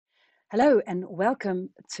Hello and welcome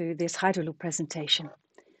to this Hydraloop presentation.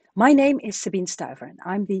 My name is Sabine Stuiver and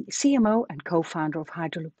I'm the CMO and co-founder of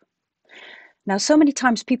Hydraloop. Now, so many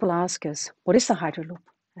times people ask us, what is the Hydraloop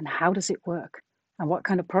and how does it work? And what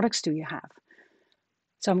kind of products do you have?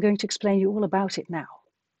 So I'm going to explain you all about it now.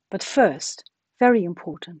 But first, very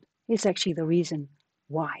important, is actually the reason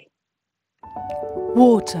why.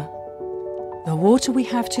 Water. The water we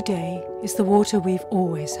have today is the water we've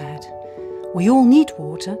always had. We all need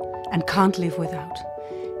water and can't live without.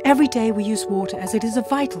 Every day we use water as it is a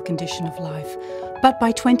vital condition of life, but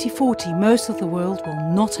by 2040 most of the world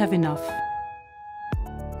will not have enough.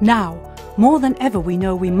 Now, more than ever we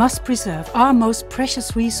know we must preserve our most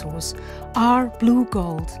precious resource, our blue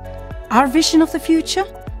gold. Our vision of the future?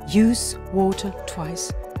 Use water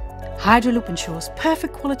twice. Hydraloop ensures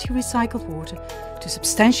perfect quality recycled water to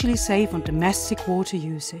substantially save on domestic water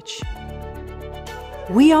usage.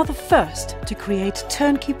 We are the first to create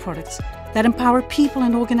turnkey products that empower people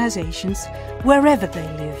and organizations wherever they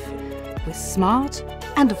live with smart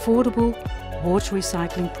and affordable water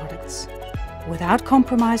recycling products without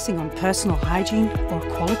compromising on personal hygiene or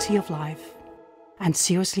quality of life, and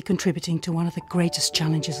seriously contributing to one of the greatest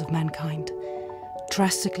challenges of mankind,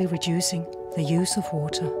 drastically reducing the use of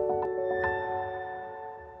water.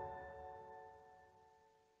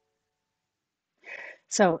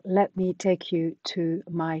 So let me take you to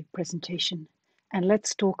my presentation and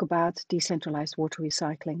let's talk about decentralized water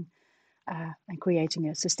recycling and creating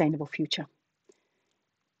a sustainable future.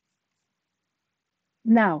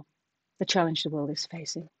 Now, the challenge the world is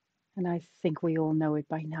facing, and I think we all know it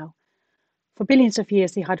by now. For billions of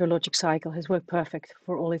years, the hydrologic cycle has worked perfect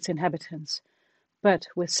for all its inhabitants. But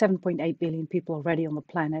with 7.8 billion people already on the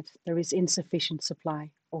planet, there is insufficient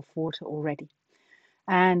supply of water already.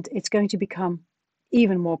 And it's going to become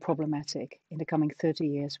even more problematic in the coming 30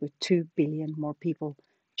 years with 2 billion more people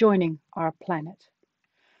joining our planet.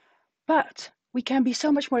 But we can be so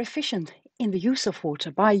much more efficient in the use of water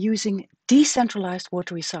by using decentralized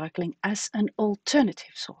water recycling as an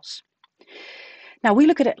alternative source. Now we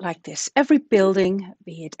look at it like this. Every building,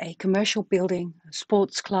 be it a commercial building, a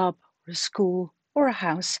sports club, or a school, or a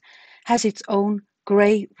house, has its own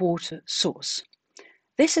grey water source.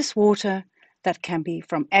 This is water that can be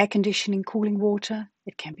from air conditioning, cooling water,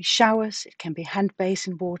 it can be showers, it can be hand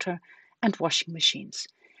basin water, and washing machines.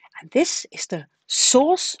 And this is the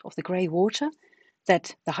source of the grey water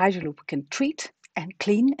that the Hydraloop can treat and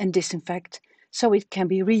clean and disinfect, so it can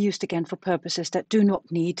be reused again for purposes that do not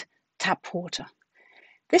need tap water.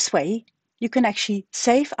 This way, you can actually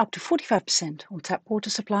save up to 45% on tap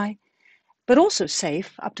water supply, but also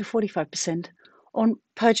save up to 45% on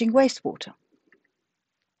purging wastewater.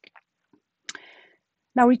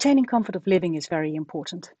 Now, retaining comfort of living is very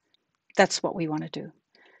important. That's what we want to do.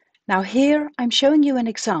 Now here, I'm showing you an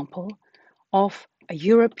example of a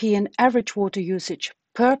European average water usage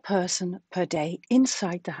per person per day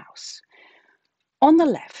inside the house. On the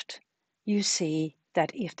left, you see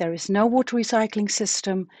that if there is no water recycling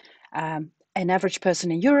system, an average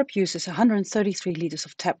person in Europe uses 133 liters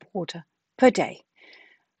of tap water per day.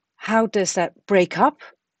 How does that break up?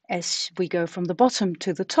 As we go from the bottom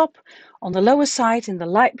to the top, on the lower side in the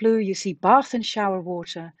light blue, you see bath and shower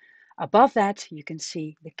water. Above that, you can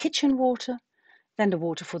see the kitchen water, then the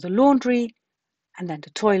water for the laundry, and then the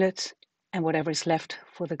toilet, and whatever is left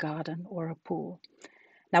for the garden or a pool.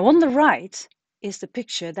 Now on the right is the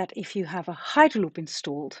picture that if you have a Hydraloop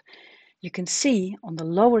installed, you can see on the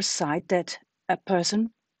lower side that a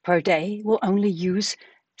person per day will only use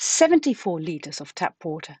 74 liters of tap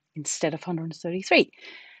water instead of 133.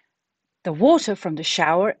 The water from the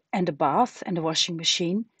shower and the bath and the washing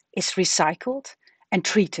machine is recycled and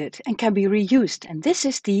treated and can be reused. And this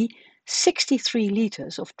is the 63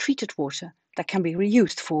 liters of treated water that can be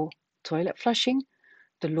reused for toilet flushing,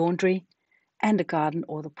 the laundry, and the garden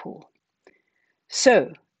or the pool.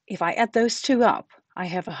 So if I add those two up, I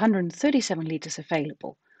have 137 liters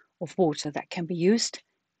available of water that can be used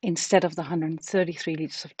instead of the 133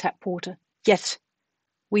 liters of tap water, yet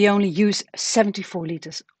we only use 74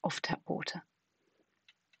 liters of tap water.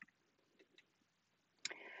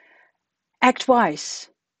 Act wise,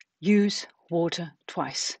 use water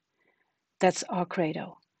twice. That's our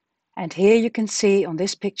credo. And here you can see on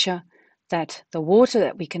this picture that the water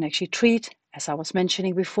that we can actually treat, as I was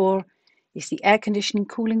mentioning before, is the air conditioning,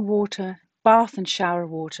 cooling water, bath and shower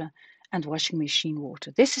water, and washing machine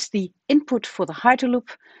water. This is the input for the Hydraloop,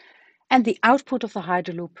 and the output of the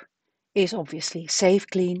Hydraloop is obviously safe,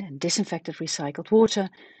 clean, and disinfected recycled water,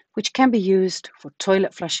 which can be used for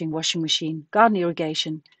toilet flushing, washing machine, garden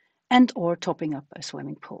irrigation, and or topping up a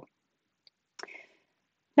swimming pool.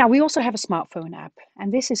 Now, we also have a smartphone app,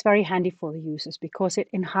 and this is very handy for the users because it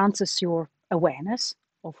enhances your awareness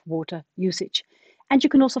of water usage. And you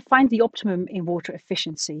can also find the optimum in water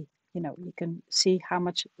efficiency. You can see how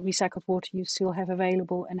much recycled water you still have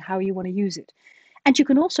available and how you want to use it. And you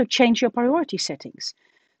can also change your priority settings.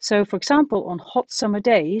 So, for example, on hot summer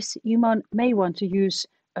days, you may want to use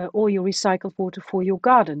all your recycled water for your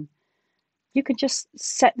garden. You can just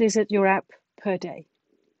set this at your app per day.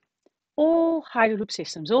 All Hydraloop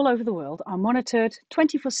systems all over the world are monitored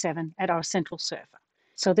 24/7 at our central server.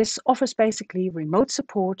 So this offers basically remote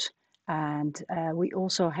support, and we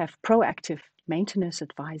also have proactive maintenance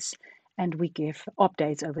advice, and we give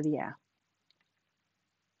updates over the air.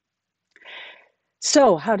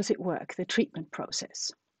 So how does it work, the treatment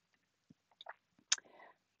process?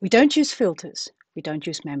 We don't use filters, we don't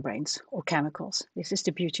use membranes or chemicals. This is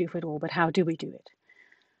the beauty of it all, but how do we do it?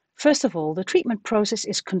 First of all, the treatment process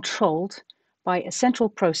is controlled by a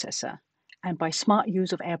central processor and by smart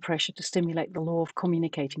use of air pressure to stimulate the law of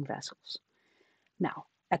communicating vessels. Now,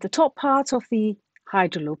 at the top part of the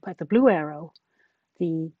Hydraloop, at the blue arrow,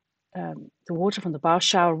 the water from the bath,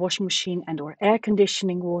 shower, washing machine, and/or air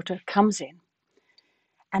conditioning water comes in.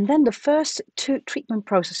 And then the first two treatment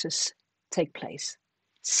processes take place: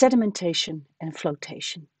 sedimentation and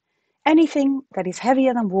flotation. Anything that is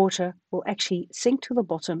heavier than water will actually sink to the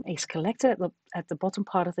bottom, is collected at the bottom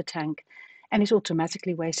part of the tank, and is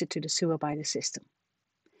automatically wasted to the sewer by the system.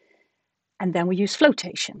 And then we use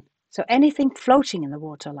flotation. So anything floating in the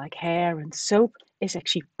water, like hair and soap, is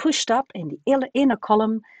actually pushed up in the inner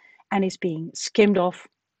column and is being skimmed off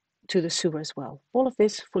to the sewer as well. All of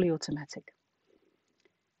this fully automatic.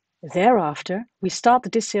 Thereafter, we start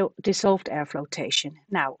the dissolved air flotation.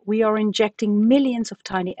 Now, we are injecting millions of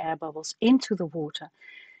tiny air bubbles into the water,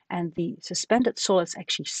 and the suspended solids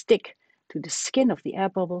actually stick to the skin of the air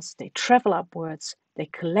bubbles. They travel upwards, they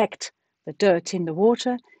collect the dirt in the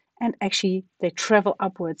water, and actually they travel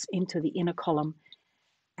upwards into the inner column.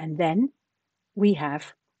 And then we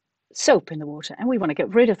have soap in the water, and we want to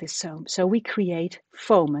get rid of this soap. So we create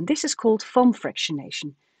foam, and this is called foam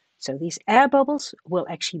fractionation. So these air bubbles will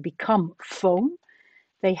actually become foam.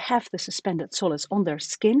 They have the suspended solids on their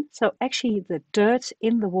skin. So actually the dirt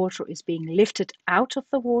in the water is being lifted out of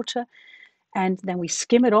the water, and then we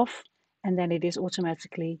skim it off, and then it is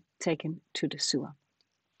automatically taken to the sewer.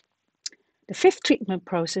 The fifth treatment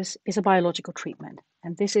process is a biological treatment,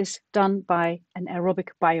 and this is done by an aerobic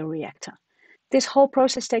bioreactor. This whole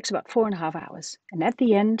process takes about 4.5 hours, and at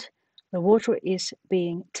the end, the water is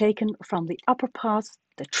being taken from the upper part,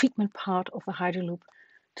 the treatment part of the Hydraloop,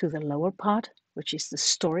 to the lower part, which is the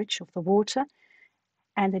storage of the water,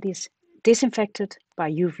 and it is disinfected by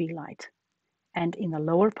UV light. And in the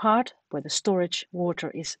lower part, where the storage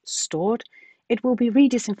water is stored, it will be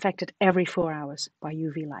redisinfected every 4 hours by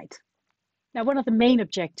UV light. Now, one of the main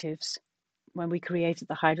objectives when we created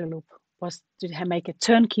the Hydraloop was to make a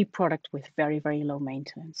turnkey product with very, very low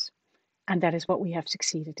maintenance. And that is what we have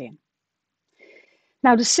succeeded in.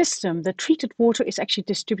 Now, the system, the treated water, is actually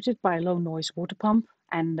distributed by a low noise water pump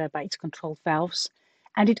and by its controlled valves.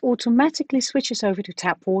 And it automatically switches over to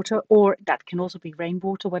tap water, or that can also be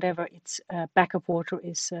rainwater, whatever its backup water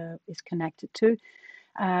is connected to,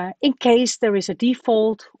 in case there is a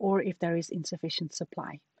default or if there is insufficient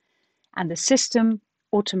supply. And the system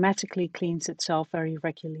automatically cleans itself very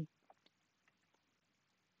regularly.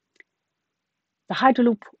 The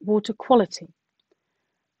Hydraloop water quality.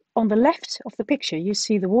 On the left of the picture, you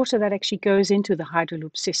see the water that actually goes into the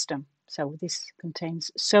Hydraloop system. So this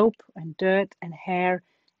contains soap and dirt and hair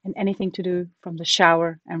and anything to do from the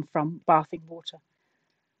shower and from bathing water.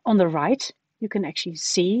 On the right, you can actually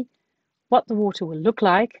see what the water will look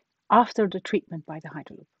like after the treatment by the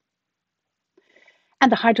Hydraloop.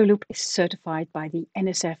 And the Hydraloop is certified by the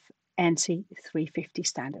NSF ANSI 350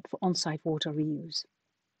 standard for on-site water reuse.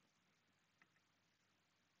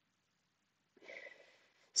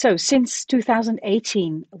 So since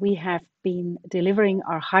 2018, we have been delivering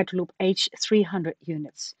our Hydraloop H600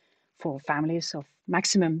 units for families of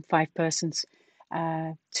maximum 5 persons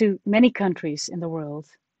to many countries in the world,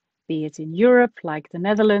 be it in Europe, like the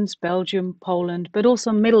Netherlands, Belgium, Poland, but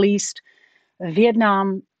also Middle East,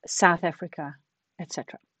 Vietnam, South Africa,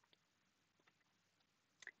 etc.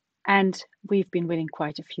 And we've been winning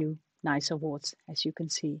quite a few nice awards, as you can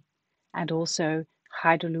see. And also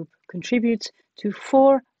Hydraloop contributes to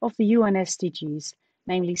 4 of the UN SDGs,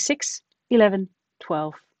 namely 6, 11,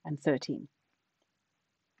 12, and 13.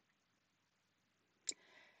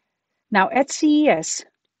 Now at CES,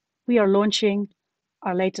 we are launching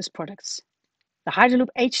our latest products. The Hydraloop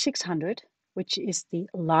H600, which is the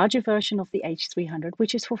larger version of the H300,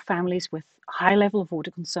 which is for families with high level of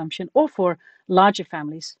water consumption or for larger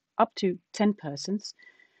families up to 10 persons.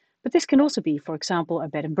 But this can also be, for example, a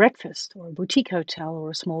bed and breakfast or a boutique hotel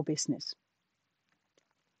or a small business.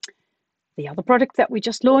 The other product that we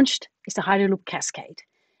just launched is the Hydraloop Cascade.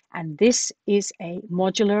 And this is a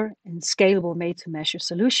modular and scalable made-to-measure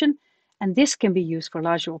solution. And this can be used for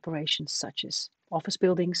larger operations such as office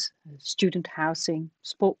buildings, student housing,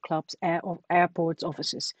 sport clubs, airports,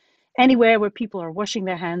 offices. Anywhere where people are washing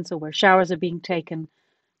their hands or where showers are being taken,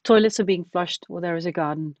 toilets are being flushed, or there is a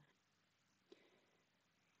garden.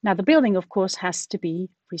 Now, the building, of course, has to be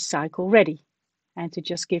recycle ready. And to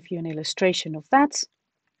just give you an illustration of that,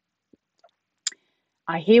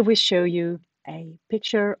 I herewith show you a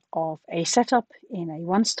picture of a setup in a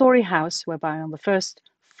one-story house whereby on the first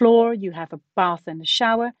floor you have a bath and a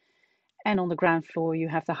shower, and on the ground floor you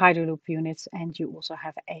have the Hydraloop units and you also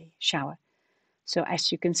have a shower. So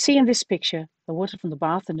as you can see in this picture, the water from the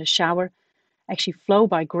bath and the shower actually flow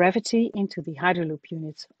by gravity into the Hydraloop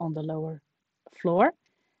units on the lower floor,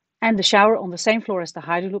 and the shower on the same floor as the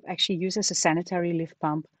Hydraloop actually uses a sanitary lift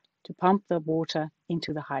pump to pump the water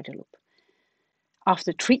into the Hydraloop.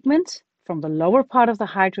 After treatment from the lower part of the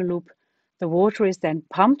Hydraloop, the water is then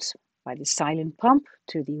pumped by the silent pump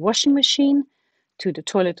to the washing machine, to the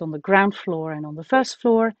toilet on the ground floor and on the first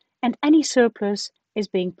floor, and any surplus is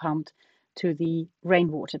being pumped to the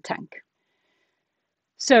rainwater tank.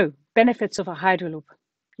 So, benefits of a Hydraloop.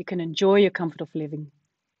 You can enjoy your comfort of living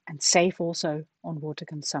and save also on water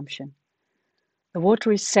consumption. The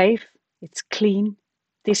water is safe, it's clean,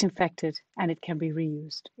 disinfected, and it can be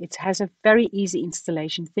reused. It has a very easy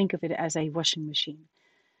installation. Think of it as a washing machine.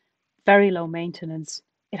 Very low maintenance,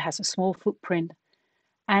 it has a small footprint,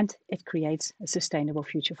 and it creates a sustainable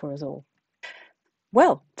future for us all.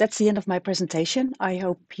 Well, that's the end of my presentation. I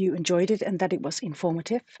hope you enjoyed it and that it was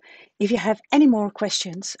informative. If you have any more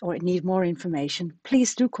questions or need more information,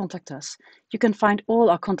 please do contact us. You can find all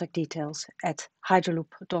our contact details at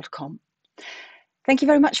hydraloop.com. Thank you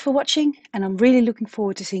very much for watching, and I'm really looking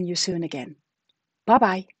forward to seeing you soon again.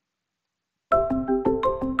 Bye-bye.